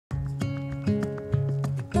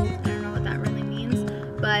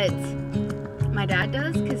but my dad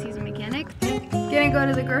does because he's a mechanic. Gonna go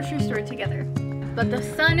to the grocery store together. But the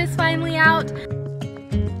sun is finally out.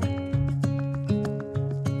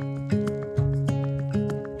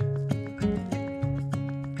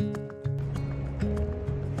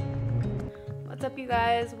 What's up, you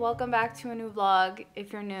guys? Welcome back to a new vlog.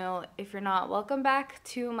 If you're new, if you're not, welcome back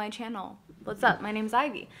to my channel. What's up? My name's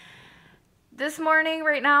Ivy. This morning,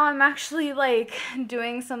 right now, I'm actually like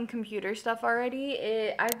doing some computer stuff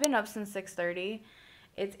already. I've been up since 6:30.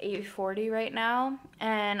 It's 8:40 right now,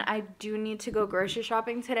 and I do need to go grocery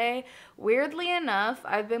shopping today. Weirdly enough,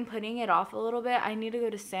 I've been putting it off a little bit. I need to go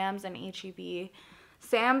to Sams and HEB.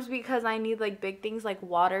 Sam's because I need like big things like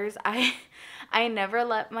waters. I never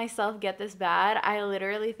let myself get this bad. I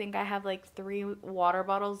literally think I have like 3 water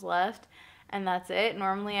bottles left, and that's it.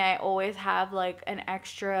 Normally I always have like an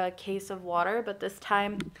extra case of water, but this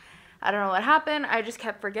time I don't know what happened. I just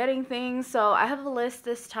kept forgetting things. So I have a list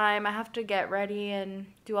this time. I have to get ready and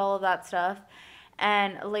do all of that stuff.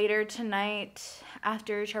 And later tonight,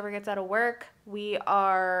 after Trevor gets out of work, we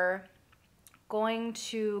are going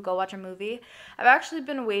to go watch a movie. I've actually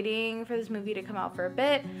been waiting for this movie to come out for a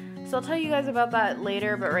bit, so I'll tell you guys about that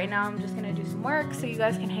later. But right now I'm just gonna do some work so you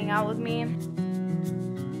guys can hang out with me.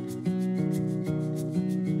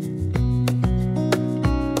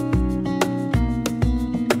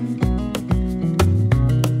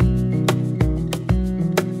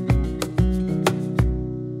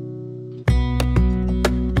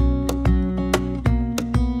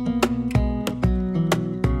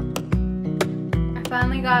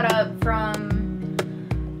 Got up from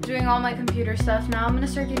doing all my computer stuff. Now I'm gonna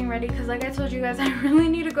start getting ready because, like I told you guys, I really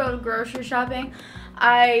need to go grocery shopping.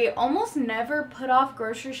 I almost never put off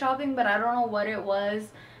grocery shopping, but I don't know what it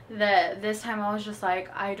was that this time I was just like,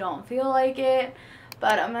 I don't feel like it.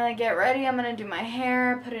 But I'm gonna get ready. I'm gonna do my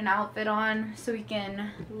hair, put an outfit on so we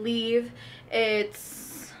can leave.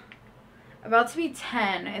 It's about to be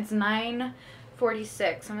 10. It's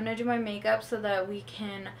 9:46. I'm gonna do my makeup so that we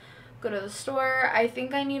can go to the store. I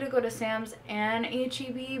think I need to go to Sam's and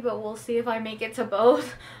HEB, but we'll see if I make it to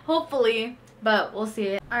both. Hopefully, but we'll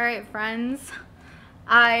see. All right, friends,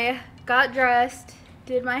 I got dressed,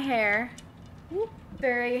 did my hair.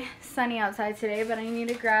 Very sunny outside today, but I need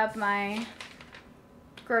to grab my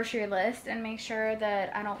grocery list and make sure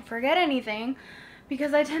that I don't forget anything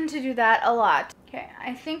because I tend to do that a lot. Okay,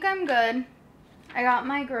 I think I'm good. I got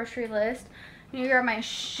my grocery list. I need to grab my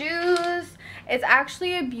shoes. It's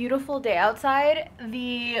actually a beautiful day outside.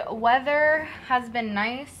 The weather has been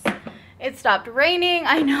nice. It stopped raining.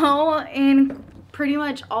 I know in pretty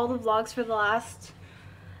much all the vlogs for the last,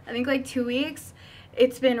 I think like 2 weeks,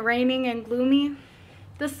 it's been raining and gloomy.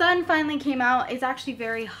 The sun finally came out. It's actually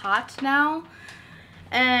very hot now,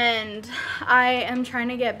 and I am trying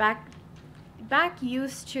to get back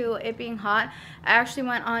used to it being hot. I actually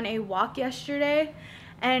went on a walk yesterday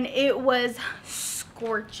and it was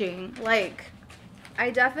scorching. Like,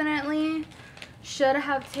 I definitely should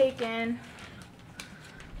have taken,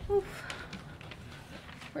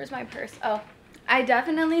 where's my purse? Oh, I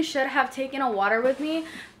definitely should have taken a water with me,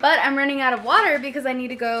 but I'm running out of water because I need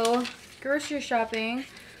to go grocery shopping.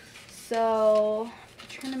 So I'm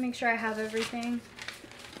trying to make sure I have everything.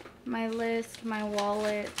 My list, my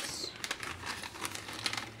wallet,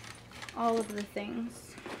 all of the things.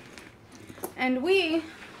 And we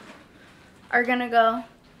are gonna go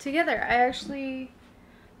together.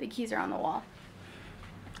 The keys are on the wall.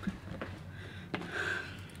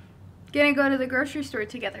 Gonna go to the grocery store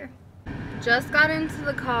together. Just got into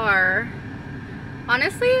the car.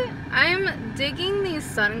 Honestly, I'm digging these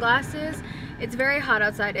sunglasses. It's very hot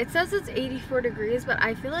outside. It says it's 84 degrees, but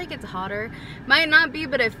I feel like it's hotter. Might not be,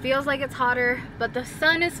 but it feels like it's hotter. But the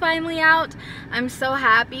sun is finally out. I'm so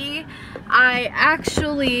happy. I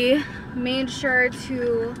actually made sure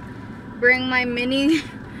to bring my mini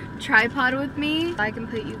tripod with me. I can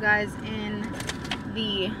put you guys in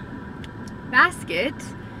the basket.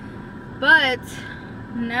 But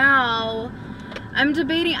now I'm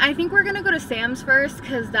debating. I think we're gonna go to Sam's first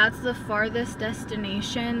because that's the farthest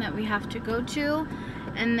destination that we have to go to,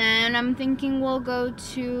 and then I'm thinking we'll go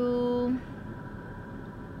to,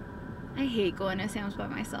 I hate going to Sam's by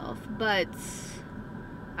myself, but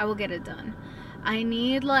I will get it done. I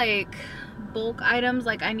need like bulk items,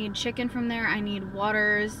 like I need chicken from there, I need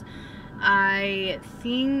waters, I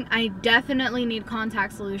think I definitely need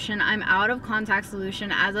contact solution. I'm out of contact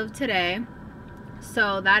solution as of today,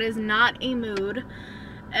 so that is not a mood.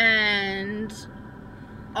 And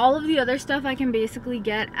all of the other stuff I can basically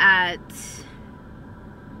get at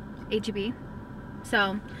HEB.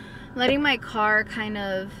 So letting my car kind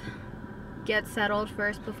of get settled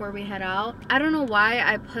first before we head out. I don't know why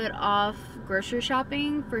I put off grocery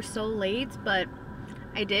shopping for so late, but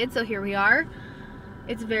I did, so here we are.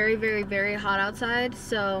 It's very, very, very hot outside,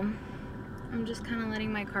 so I'm just kind of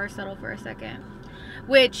letting my car settle for a second.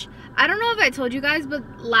 Which, I don't know if I told you guys,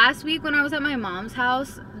 but last week when I was at my mom's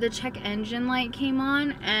house, the check engine light came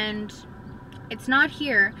on, and it's not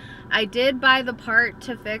here. I did buy the part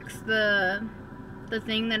to fix the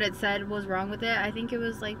thing that it said was wrong with it. I think it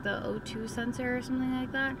was like the O2 sensor or something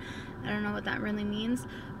like that. I don't know what that really means,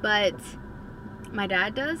 but my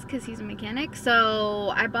dad does because he's a mechanic.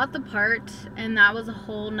 So I bought the part, and that was a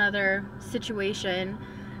whole nother situation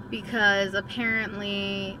because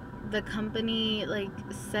apparently the company like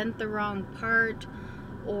sent the wrong part,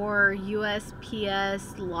 or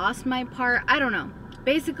USPS lost my part. I don't know.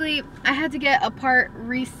 Basically, I had to get a part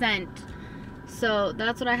resent. So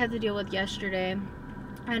that's what I had to deal with yesterday.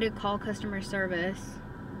 I had to call customer service,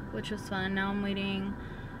 which was fun. Now I'm waiting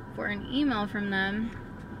for an email from them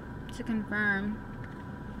to confirm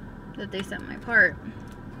that they sent my part.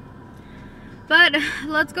 But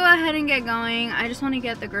let's go ahead and get going. I just want to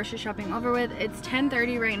get the grocery shopping over with. It's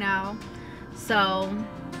 10:30 right now, so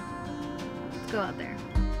let's go out there.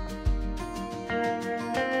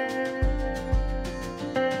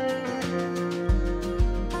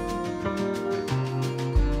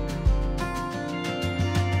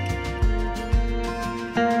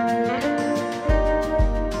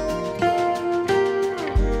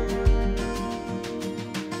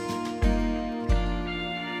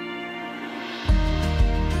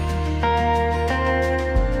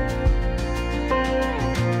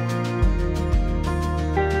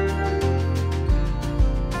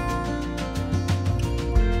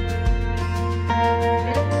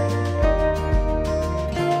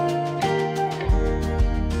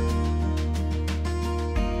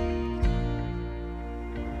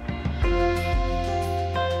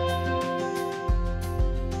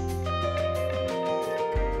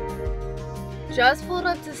 Just pulled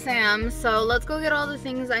up to Sam's, so let's go get all the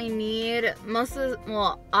things I need.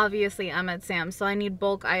 Well, obviously I'm at Sam's, so I need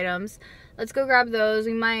bulk items. Let's go grab those.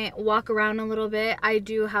 We might walk around a little bit. I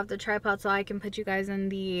do have the tripod, so I can put you guys in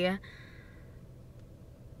the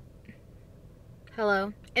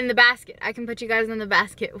in the basket. I can put you guys in the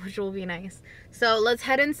basket, which will be nice. So let's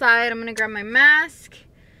head inside. I'm gonna grab my mask,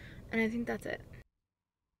 and I think that's it.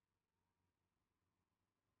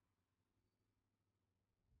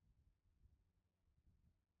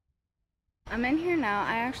 I'm in here now.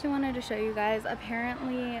 I actually wanted to show you guys.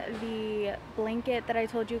 Apparently the blanket that I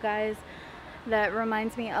told you guys that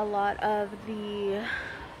reminds me a lot of the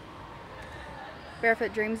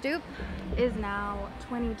Barefoot Dreams dupe is now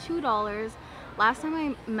 $22. Last time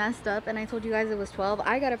I messed up and I told you guys it was $12.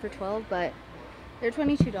 I got it for $12, but they're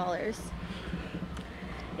 $22.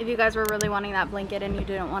 If you guys were really wanting that blanket and you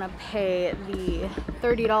didn't want to pay the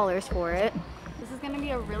 $30 for it. This is going to be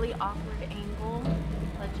a really awkward angle,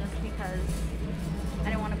 but just because I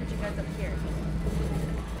didn't want to put you guys up here.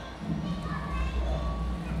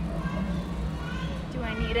 Do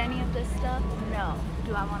I need any of this stuff? No.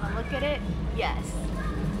 Do I want to look at it? Yes.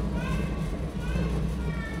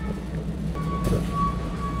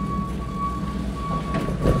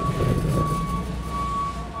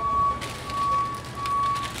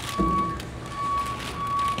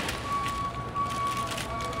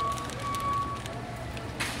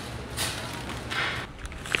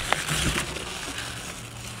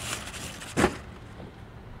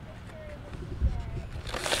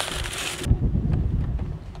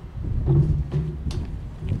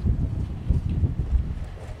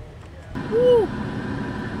 Woo.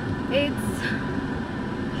 It's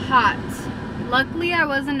hot. Luckily I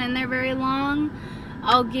wasn't in there very long.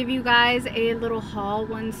 I'll give you guys a little haul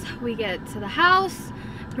once we get to the house.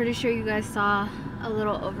 Pretty sure you guys saw a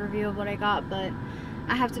little overview of what I got, but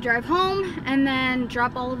I have to drive home and then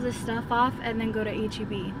drop all of this stuff off and then go to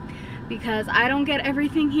HEB because I don't get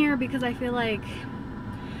everything here because I feel like,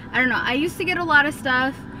 I don't know, I used to get a lot of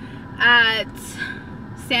stuff at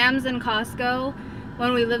Sam's and Costco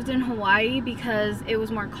when we lived in Hawaii because it was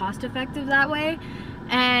more cost effective that way.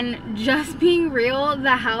 And just being real,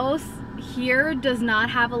 the house here does not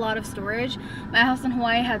have a lot of storage. My house in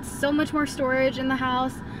Hawaii had so much more storage in the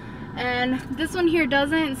house, and this one here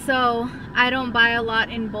doesn't, so I don't buy a lot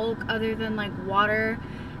in bulk other than like water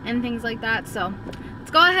and things like that. So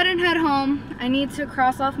let's go ahead and head home. I need to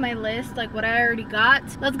cross off my list like what I already got.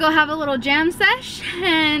 Let's go have a little jam sesh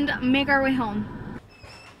and make our way home.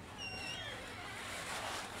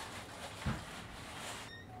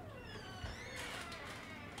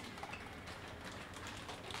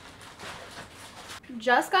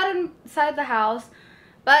 Just got inside the house.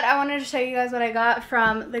 But I wanted to show you guys what I got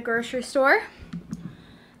from the grocery store.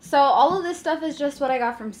 So all of this stuff is just what I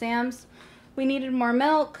got from Sam's. We needed more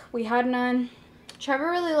milk. We had none.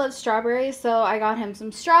 Trevor really loves strawberries, so I got him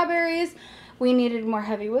some strawberries. We needed more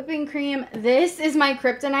heavy whipping cream. This is my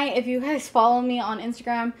kryptonite. If you guys follow me on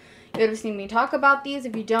Instagram, you would have seen me talk about these.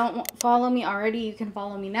 If you don't follow me already, you can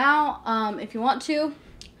follow me now if you want to.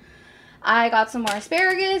 I got some more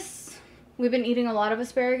asparagus. We've been eating a lot of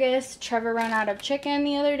asparagus. Trevor ran out of chicken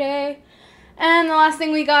the other day. And the last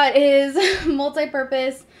thing we got is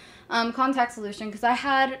multi-purpose contact solution because I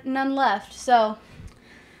had none left. So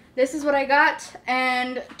this is what I got,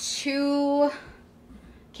 and 2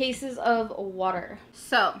 cases of water.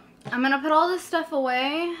 So I'm gonna put all this stuff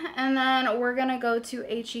away, and then we're gonna go to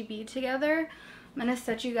HEB together. I'm gonna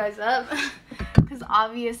set you guys up because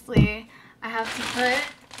obviously I have to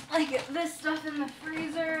put like this stuff in the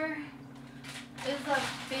freezer. It's a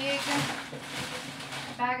big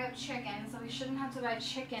bag of chicken, so we shouldn't have to buy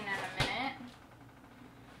chicken in a minute.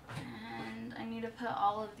 And I need to put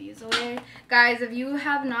all of these away. Guys, if you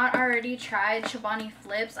have not already tried Chobani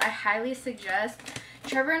Flips, I highly suggest.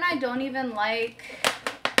 Trevor and I don't even like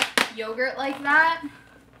yogurt like that,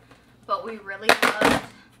 but we really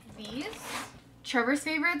love these. Trevor's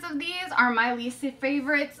favorites of these are my least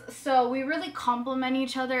favorites, so we really complement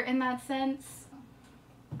each other in that sense.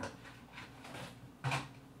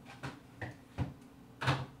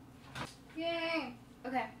 Yay!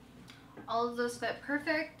 Okay, all of those fit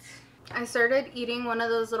perfect. I started eating one of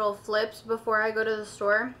those little flips before I go to the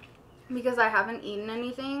store because I haven't eaten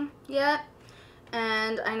anything yet,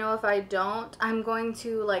 and I know if I don't, I'm going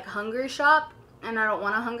to like hungry shop, and I don't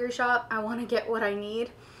want to hungry shop. I want to get what I need,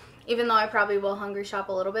 even though I probably will hungry shop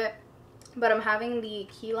a little bit. But I'm having the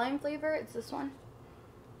key lime flavor. It's this one.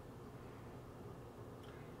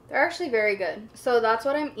 They're actually very good. So that's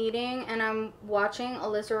what I'm eating, and I'm watching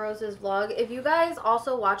Alyssa Rose's vlog. If you guys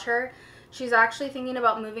also watch her, she's actually thinking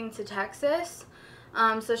about moving to Texas.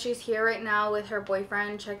 So she's here right now with her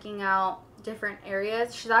boyfriend checking out different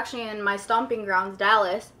areas. She's actually in my stomping grounds,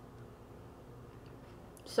 Dallas.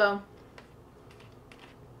 So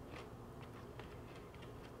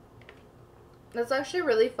that's actually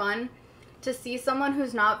really fun to see someone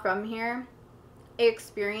who's not from here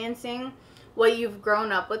experiencing what you've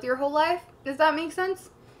grown up with your whole life. Does that make sense?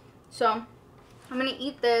 So I'm gonna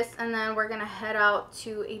eat this, and then we're gonna head out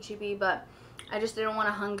to HEB, but I just didn't want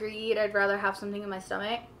to hungry eat. I'd rather have something in my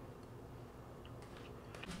stomach.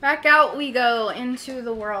 Back out we go into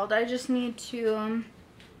the world. I just need to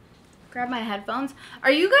grab my headphones.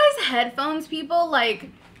 Are you guys headphones people? Like,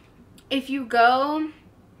 if you go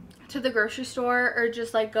to the grocery store or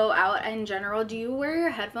just like go out in general, do you wear your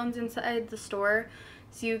headphones inside the store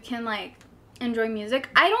so you can like enjoy music?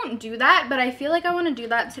 I don't do that, but I feel like I want to do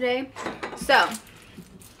that today. So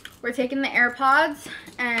we're taking the AirPods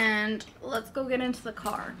and let's go get into the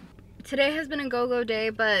car. Today has been a go-go day,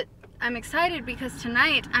 but I'm excited because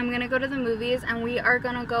tonight I'm gonna go to the movies and we are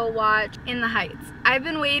gonna go watch In the Heights. I've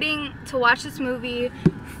been waiting to watch this movie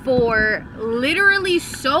for literally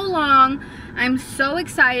so long. I'm so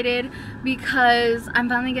excited because I'm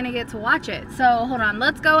finally gonna get to watch it. So hold on,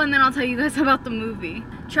 let's go and then I'll tell you guys about the movie.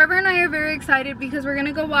 Trevor and I are very excited because we're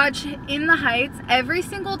gonna go watch In the Heights. Every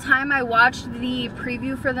single time I watched the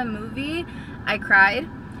preview for the movie, I cried.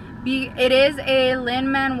 It is a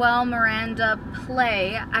Lin-Manuel Miranda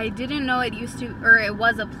play. I didn't know it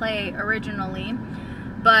was a play originally,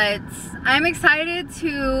 but I'm excited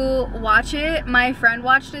to watch it. My friend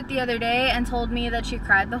watched it the other day and told me that she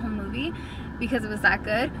cried the whole movie because it was that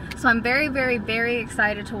good. So I'm very, very, very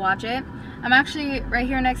excited to watch it. I'm actually right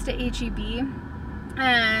here next to HEB,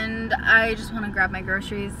 and I just want to grab my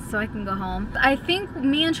groceries so I can go home. I think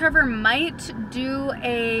me and Trevor might do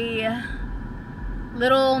a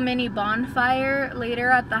little mini bonfire later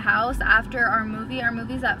at the house after our movie. Our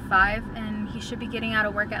movie's at 5 and he should be getting out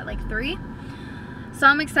of work at like 3. So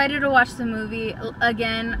I'm excited to watch the movie.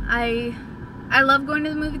 Again, I love going to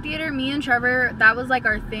the movie theater. Me and Trevor, that was like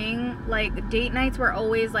our thing. Like date nights were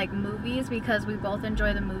always like movies because we both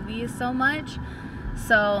enjoy the movies so much.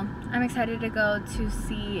 So I'm excited to go to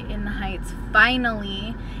see In the Heights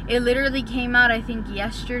finally. It literally came out I think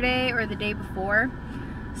yesterday or the day before.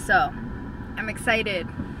 So I'm excited.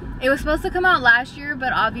 It was supposed to come out last year,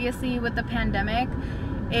 but obviously with the pandemic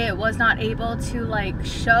it was not able to like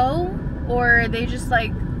show, or they just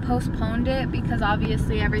like postponed it because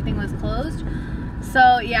obviously everything was closed.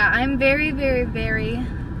 So yeah, I'm very, very, very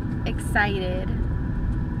excited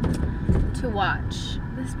to watch.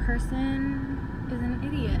 This person is an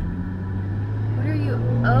idiot. What are you?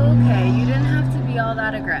 Okay, you didn't have to be all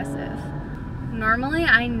that aggressive. Normally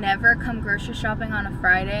I never come grocery shopping on a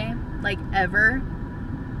Friday, like ever.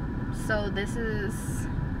 So this is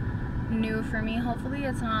new for me. Hopefully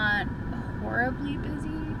it's not horribly busy.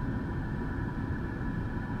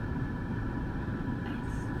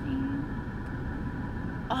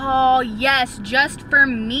 Oh yes, just for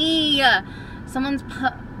me. Someone's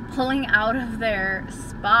pulling out of their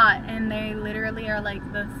spot, and they literally are like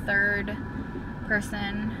the third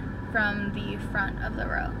person from the front of the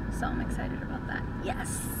row. So I'm excited about that.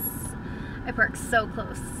 Yes, I parked so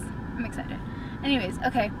close. I'm excited. Anyways,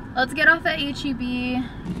 okay, let's get off at HEB.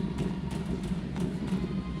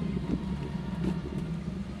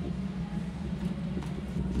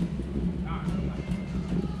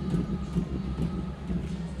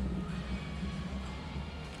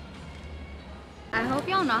 I hope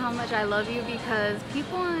y'all know how much I love you, because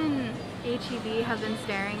people in HEB have been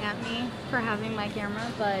staring at me for having my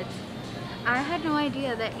camera, but I had no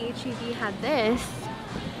idea that HEB had this.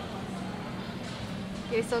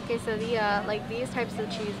 Queso quesadilla, like these types of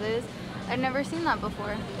cheeses. I've never seen that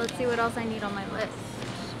before. Let's see what else I need on my list.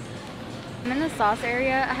 I'm in the sauce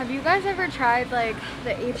area. Have you guys ever tried like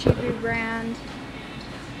the HEB brand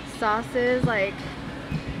sauces, like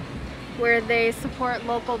where they support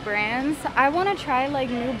local brands? I want to try like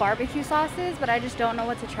new barbecue sauces, but I just don't know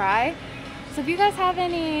what to try. So if you guys have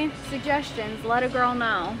any suggestions, let a girl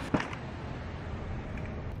know.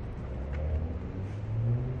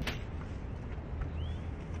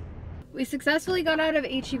 We successfully got out of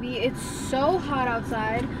HEB. It's so hot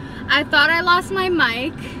outside. I thought I lost my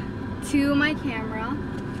mic to my camera,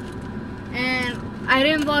 and I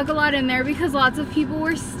didn't vlog a lot in there because lots of people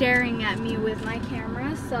were staring at me with my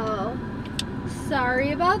camera, so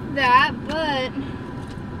sorry about that. But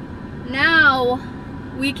now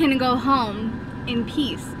we can go home in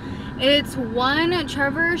peace. It's 1.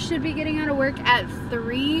 Trevor should be getting out of work at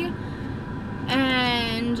 3,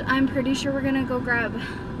 and I'm pretty sure we're gonna go grab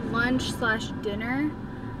lunch/dinner.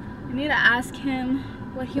 I need to ask him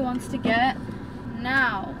what he wants to get.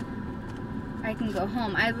 Now I can go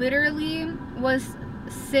home. I literally was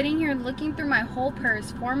sitting here looking through my whole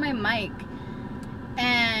purse for my mic,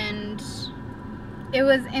 and it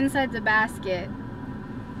was inside the basket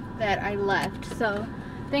that I left. So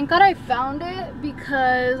thank God I found it,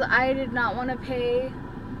 because I did not want to pay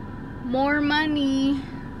more money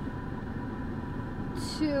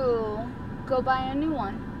to go buy a new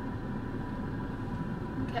one.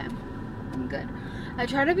 Okay, I'm good. I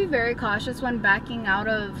try to be very cautious when backing out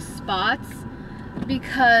of spots,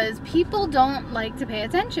 because people don't like to pay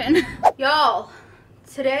attention. Y'all,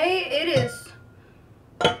 today it is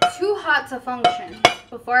too hot to function.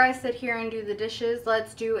 Before I sit here and do the dishes,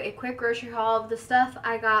 let's do a quick grocery haul of the stuff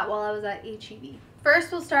I got while I was at HEB.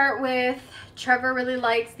 First, we'll start with, Trevor really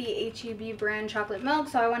likes the HEB brand chocolate milk,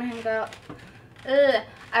 so I went ahead and got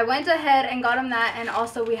I went ahead and got him that, and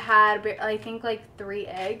also we had, I think, like 3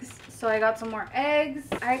 eggs. So I got some more eggs.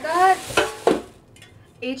 I got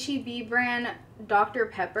HEB brand Dr.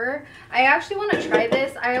 Pepper. I actually want to try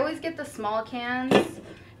this. I always get the small cans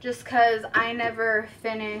just because I never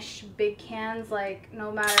finish big cans. Like,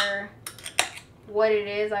 no matter what it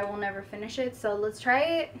is, I will never finish it. So let's try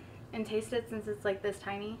it and taste it since it's like this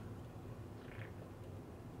tiny.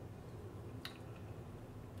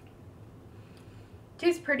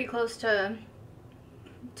 Tastes pretty close to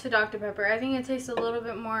Dr. Pepper. I think it tastes a little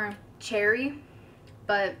bit more cherry,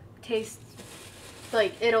 but tastes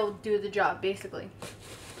like it'll do the job basically.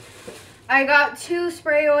 I got 2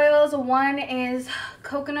 spray oils. One is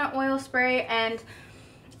coconut oil spray, and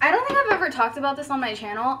I don't think I've ever talked about this on my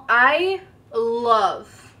channel. I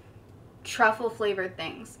love truffle flavored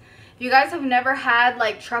things. If you guys have never had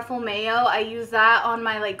like truffle mayo, I use that on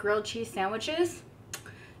my like grilled cheese sandwiches.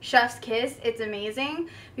 Chef's kiss. It's amazing.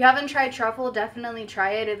 If you haven't tried truffle, definitely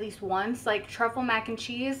try it at least once. Like truffle mac and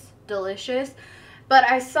cheese, delicious. But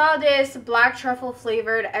I saw this black truffle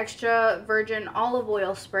flavored extra virgin olive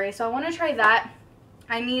oil spray, so I want to try that.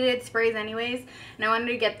 I needed sprays anyways, and I wanted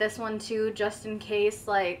to get this one too, just in case,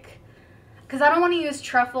 like, because I don't want to use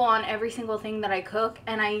truffle on every single thing that I cook,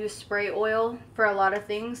 and I use spray oil for a lot of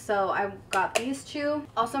things, so I got these 2.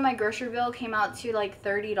 Also, my grocery bill came out to like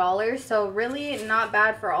 $30, so really not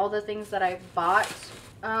bad for all the things that I bought.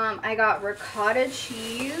 I got ricotta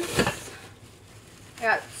cheese. I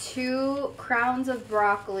got 2 crowns of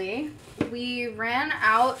broccoli. We ran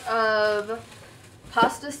out of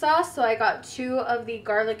pasta sauce, so I got 2 of the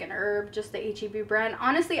garlic and herb, just the HEB brand.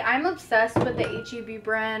 Honestly, I'm obsessed with the HEB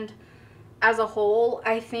brand as a whole.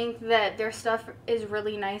 I think that their stuff is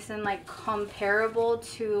really nice and like comparable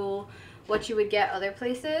to what you would get other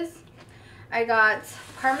places. I got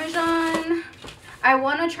Parmesan. I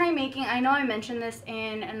want to try making, I know I mentioned this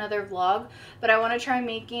in another vlog, but I want to try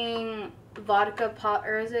making vodka pot,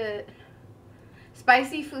 or is it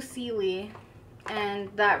spicy fusilli, and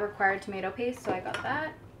that required tomato paste, so I got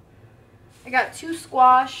that. I got 2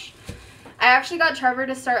 squash. I actually got Trevor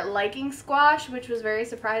to start liking squash, which was very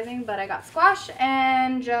surprising, but I got squash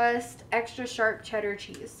and just extra sharp cheddar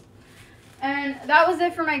cheese. And that was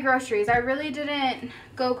it for my groceries. I really didn't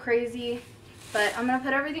go crazy, but I'm going to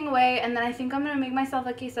put everything away, and then I think I'm going to make myself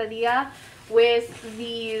a quesadilla with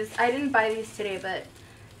these. I didn't buy these today, but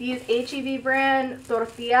these HEB brand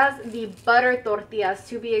tortillas, the butter tortillas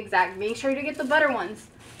to be exact. Make sure to get the butter ones,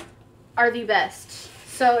 are the best.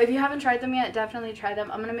 So if you haven't tried them yet, definitely try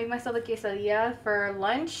them. I'm going to make myself a quesadilla for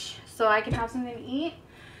lunch so I can have something to eat.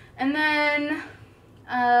 And then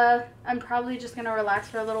I'm probably just going to relax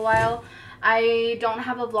for a little while. I don't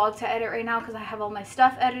have a vlog to edit right now because I have all my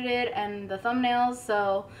stuff edited and the thumbnails,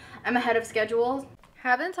 so I'm ahead of schedule.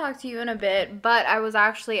 Haven't talked to you in a bit, but I was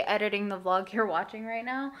actually editing the vlog you're watching right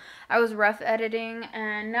now. I was rough editing,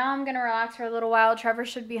 and now I'm going to relax for a little while. Trevor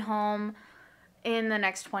should be home in the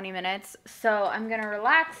next 20 minutes, so I'm going to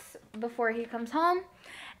relax before he comes home.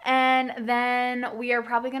 And then we are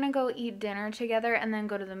probably going to go eat dinner together and then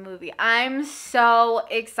go to the movie. I'm so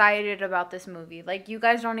excited about this movie. Like, you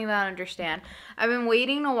guys don't even understand. I've been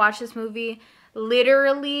waiting to watch this movie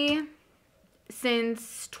literally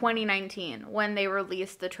since 2019 when they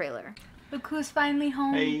released the trailer. Look who's finally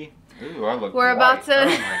home. Hey. Ooh, I look We're white. about to... Oh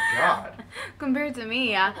my god. Compared to me,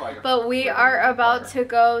 yeah. Like but we are about to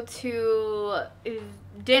go to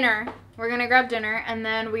dinner. We're going to grab dinner, and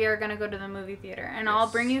then we are going to go to the movie theater. And yes, I'll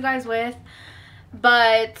bring you guys with,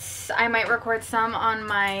 but I might record some on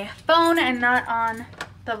my phone and not on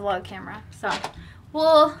the vlog camera. So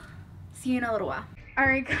we'll see you in a little while.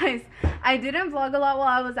 Alright guys, I didn't vlog a lot while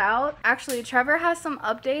I was out. Actually, Trevor has some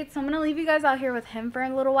updates, so I'm going to leave you guys out here with him for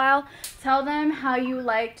a little while. Tell them how you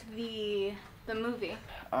liked the movie.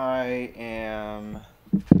 I am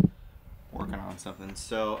working on something.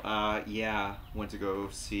 So, yeah, went to go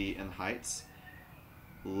see In the Heights.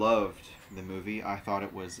 Loved the movie. I thought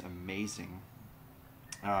it was amazing.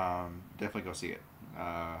 Definitely go see it.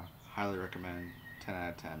 Highly recommend. 10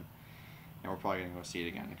 out of 10. And we're probably going to go see it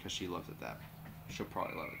again because she loves it that much. She'll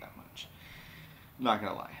probably love it that much. I'm not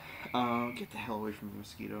gonna lie. Get the hell away from the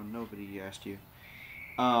mosquito. Nobody asked you.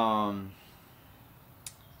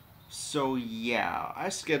 So yeah, I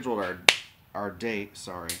scheduled our date.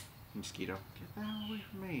 Sorry, mosquito. Get the hell away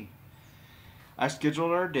from me. I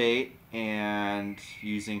scheduled our date, and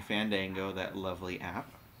using Fandango, that lovely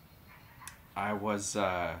app, I was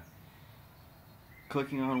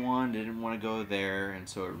clicking on one, didn't want to go there, and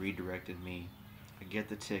so it redirected me. I get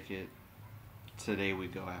the ticket. Today we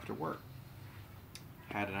go after work.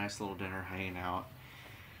 Had a nice little dinner, hanging out.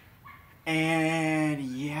 And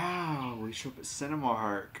yeah, we show up at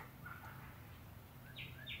Cinemark.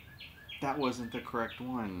 That wasn't the correct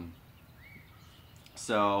one.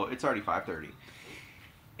 So it's already 5:30.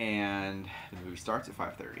 And the movie starts at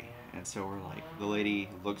 5:30. And so we're like, the lady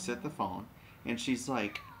looks at the phone and she's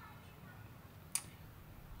like,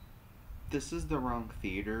 "This is the wrong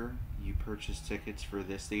theater. You purchased tickets for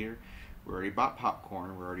this theater. We already bought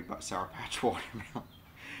popcorn. We already bought Sour Patch watermelon.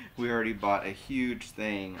 We already bought a huge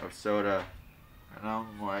thing of soda." And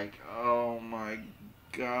I'm like, oh my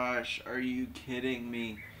gosh, are you kidding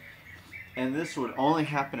me? And this would only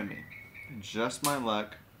happen to me. Just my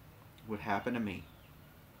luck would happen to me.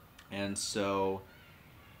 And so,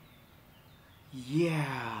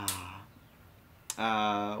 yeah.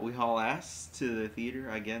 We haul ass to the theater.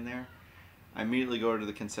 I get in there. I immediately go to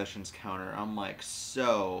the concessions counter. I'm like,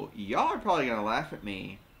 so, y'all are probably going to laugh at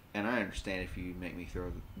me. And I understand if you make me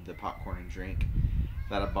throw the popcorn and drink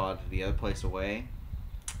that I bought the other place away.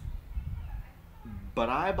 But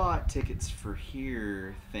I bought tickets for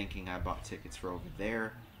here thinking I bought tickets for over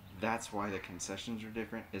there. That's why the concessions are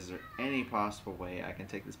different. Is there any possible way I can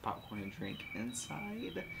take this popcorn and drink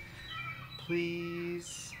inside?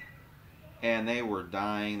 Please? And they were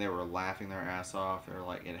dying. They were laughing their ass off. They were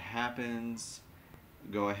like, it happens.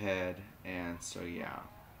 Go ahead. And so, yeah.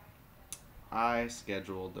 I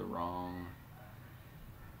scheduled the wrong...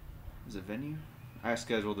 Is it venue? I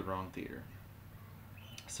scheduled the wrong theater.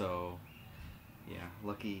 So, yeah.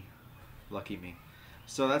 Lucky me.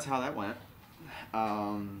 So that's how that went.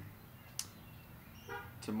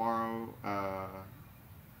 Tomorrow,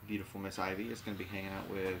 beautiful Miss Ivy is going to be hanging out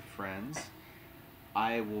with friends.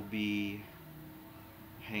 I will be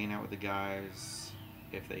hanging out with the guys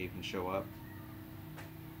if they even show up.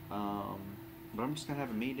 But I'm just going to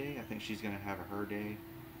have a me day. I think she's going to have a her day.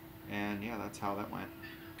 And yeah, that's how that went.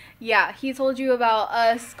 Yeah, he told you about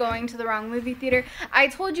us going to the wrong movie theater. I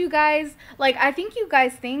told you guys, like, I think you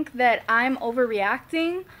guys think that I'm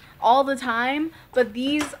overreacting all the time, but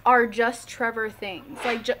these are just Trevor things.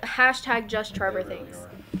 Like, hashtag just Trevor They really things.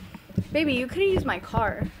 are. Baby, you could have used my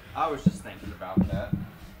car. I was just thinking about that.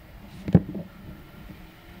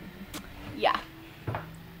 Yeah.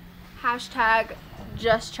 Hashtag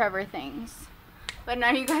just Trevor things. But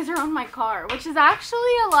now you guys are on my car, which is actually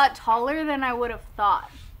a lot taller than I would have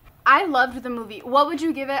thought. I loved the movie. What would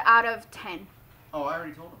you give it out of 10? Oh, I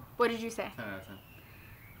already told him. What did you say? 10 out of 10.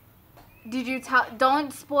 Did you tell?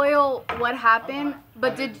 Don't spoil what happened.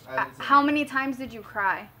 But I didn't say how anything. many times did you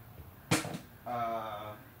cry?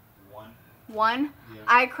 One. One. Yeah.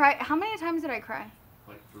 I cried. How many times did I cry?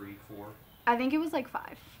 Like 3, 4. I think it was like 5.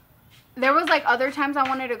 There was like other times I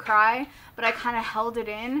wanted to cry, but I kind of held it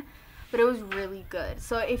in. But it was really good.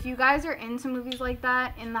 So if you guys are into movies like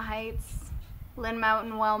that, In the Heights,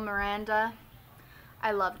 Lin-Manuel Miranda,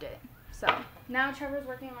 I loved it. So now Trevor's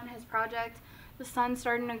working on his project. The sun's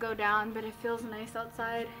starting to go down, but it feels nice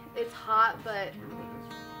outside. It's hot, but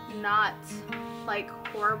not like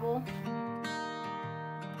horrible.